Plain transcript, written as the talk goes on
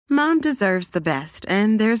Mom deserves the best,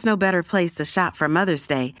 and there's no better place to shop for Mother's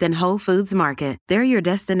Day than Whole Foods Market. They're your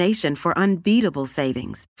destination for unbeatable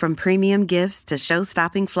savings, from premium gifts to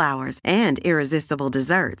show-stopping flowers and irresistible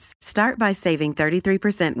desserts. Start by saving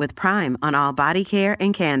 33% with Prime on all body care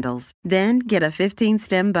and candles. Then get a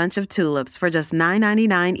 15-stem bunch of tulips for just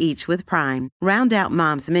 $9.99 each with Prime. Round out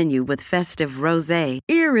Mom's menu with festive rosé,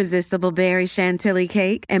 irresistible berry chantilly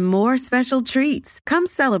cake, and more special treats. Come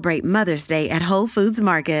celebrate Mother's Day at Whole Foods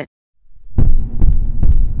Market.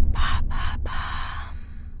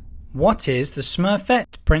 What is the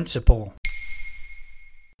Smurfette principle?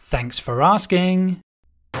 Thanks for asking.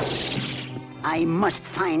 I must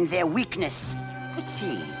find their weakness. Let's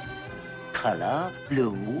see. Color,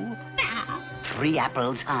 blue. 3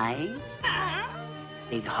 apples high.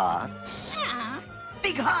 Big hearts.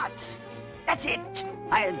 Big hearts! That's it!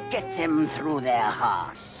 I'll get them through their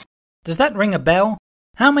hearts. Does that ring a bell?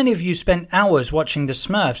 How many of you spent hours watching the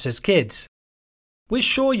Smurfs as kids? We're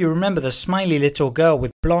sure you remember the smiley little girl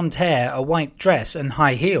with blonde hair, a white dress and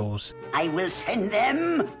high heels. I will send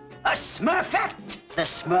them a Smurfette. The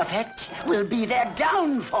Smurfette will be their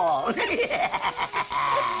downfall.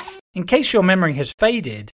 In case your memory has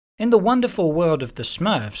faded, in the wonderful world of the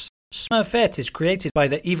Smurfs, Smurfette is created by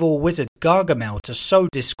the evil wizard Gargamel to sow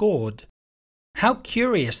discord. How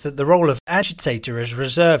curious that the role of agitator is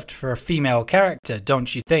reserved for a female character,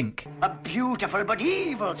 don't you think? A beautiful but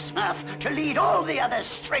evil Smurf to lead all the others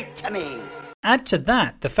straight to me. Add to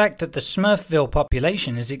that the fact that the Smurfville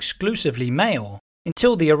population is exclusively male,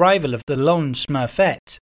 until the arrival of the lone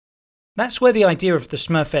Smurfette. That's where the idea of the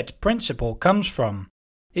Smurfette principle comes from.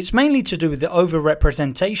 It's mainly to do with the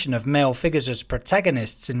overrepresentation of male figures as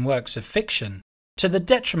protagonists in works of fiction, to the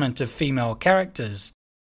detriment of female characters.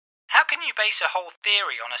 How can you base a whole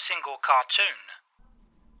theory on a single cartoon?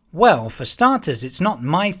 Well, for starters, it's not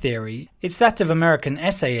my theory, it's that of American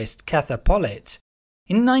essayist Cather Pollitt.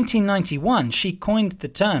 In 1991, she coined the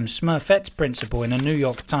term Smurfette principle in a New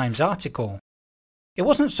York Times article. It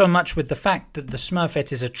wasn't so much with the fact that the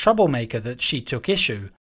Smurfette is a troublemaker that she took issue.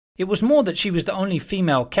 It was more that she was the only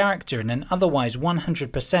female character in an otherwise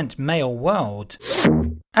 100% male world.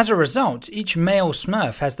 As a result, each male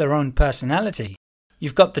Smurf has their own personality.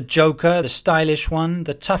 You've got the Joker, the stylish one,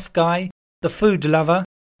 the tough guy, the food lover,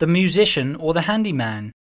 the musician or the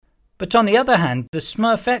handyman. But on the other hand, the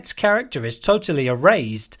Smurfette's character is totally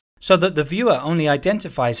erased, so that the viewer only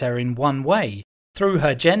identifies her in one way, through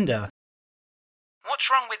her gender. What's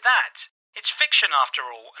wrong with that? It's fiction after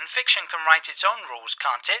all, and fiction can write its own rules,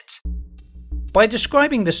 can't it? By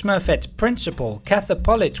describing the Smurfette principle, Cather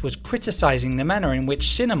Pollitt was criticising the manner in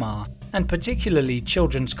which cinema, and particularly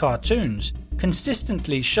children's cartoons,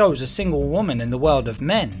 consistently shows a single woman in the world of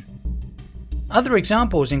men. Other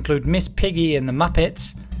examples include Miss Piggy in The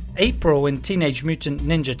Muppets, April in Teenage Mutant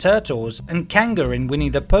Ninja Turtles, and Kanga in Winnie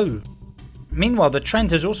the Pooh. Meanwhile, the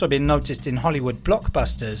trend has also been noticed in Hollywood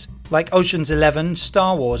blockbusters like Ocean's 11,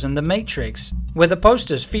 Star Wars and The Matrix, where the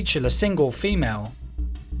posters feature a single female.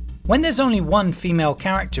 When there's only one female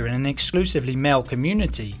character in an exclusively male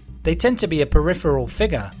community, they tend to be a peripheral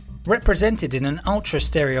figure, represented in an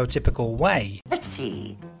ultra-stereotypical way. Let's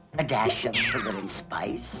see. A dash of sugar and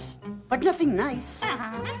spice, but nothing nice.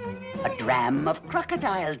 A dram of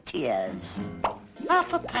crocodile tears.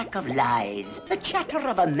 Half a pack of lies, the chatter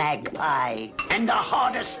of a magpie, and the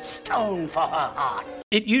hardest stone for her heart.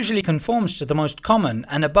 It usually conforms to the most common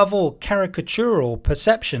and above all caricatural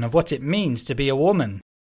perception of what it means to be a woman.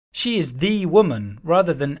 She is the woman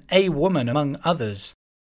rather than a woman among others.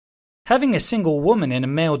 Having a single woman in a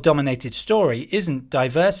male-dominated story isn't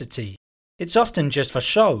diversity. It's often just for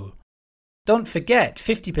show. Don't forget,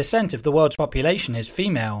 50% of the world's population is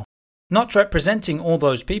female. Not representing all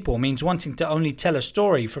those people means wanting to only tell a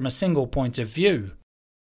story from a single point of view.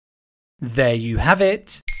 There you have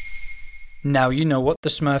it. Now you know what the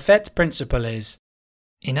Smurfette principle is.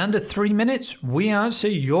 In under 3 minutes, we answer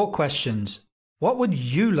your questions. What would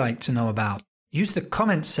you like to know about? Use the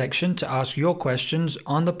comments section to ask your questions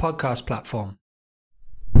on the podcast platform.